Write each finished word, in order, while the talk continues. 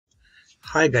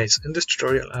Hi guys, in this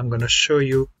tutorial I'm going to show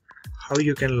you how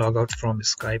you can log out from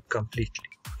Skype completely.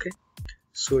 Okay,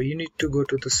 so you need to go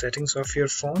to the settings of your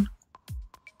phone,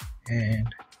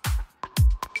 and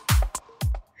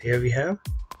here we have,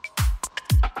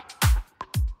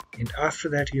 and after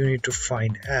that you need to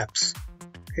find apps.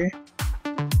 Okay,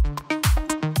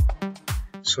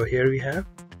 so here we have,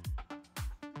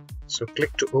 so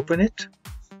click to open it,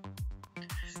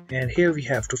 and here we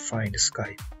have to find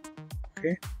Skype.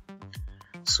 Okay,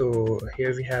 so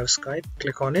here we have Skype,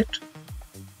 click on it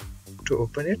to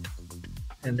open it,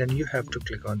 and then you have to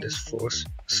click on this force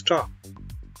stop,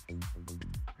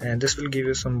 and this will give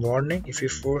you some warning. If you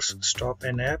force stop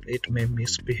an app, it may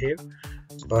misbehave,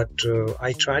 but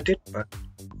I tried it, but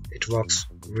it works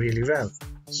really well.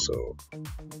 So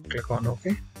click on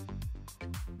OK,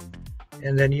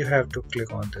 and then you have to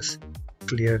click on this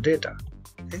clear data.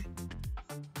 Okay,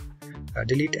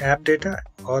 delete app data.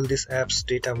 All this app's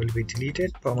data will be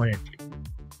deleted permanently.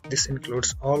 This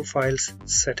includes all files,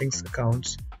 settings,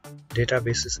 accounts,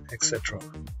 databases, etc.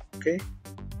 Okay,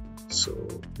 so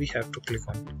we have to click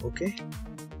on OK,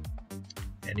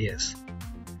 and yes,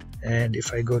 and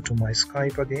if I go to my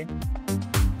Skype again,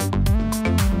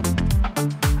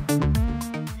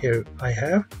 here I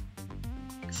have,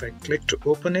 if I click to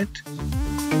open it,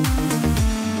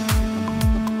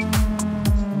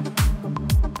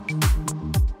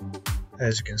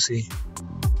 as you can see,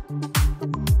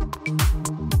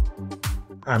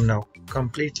 I'm now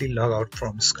completely logged out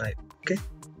from Skype. Okay,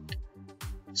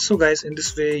 so guys, in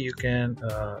this way you can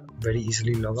very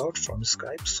easily log out from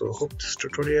Skype. So hope this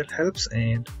tutorial helps,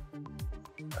 and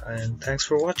thanks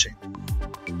for watching.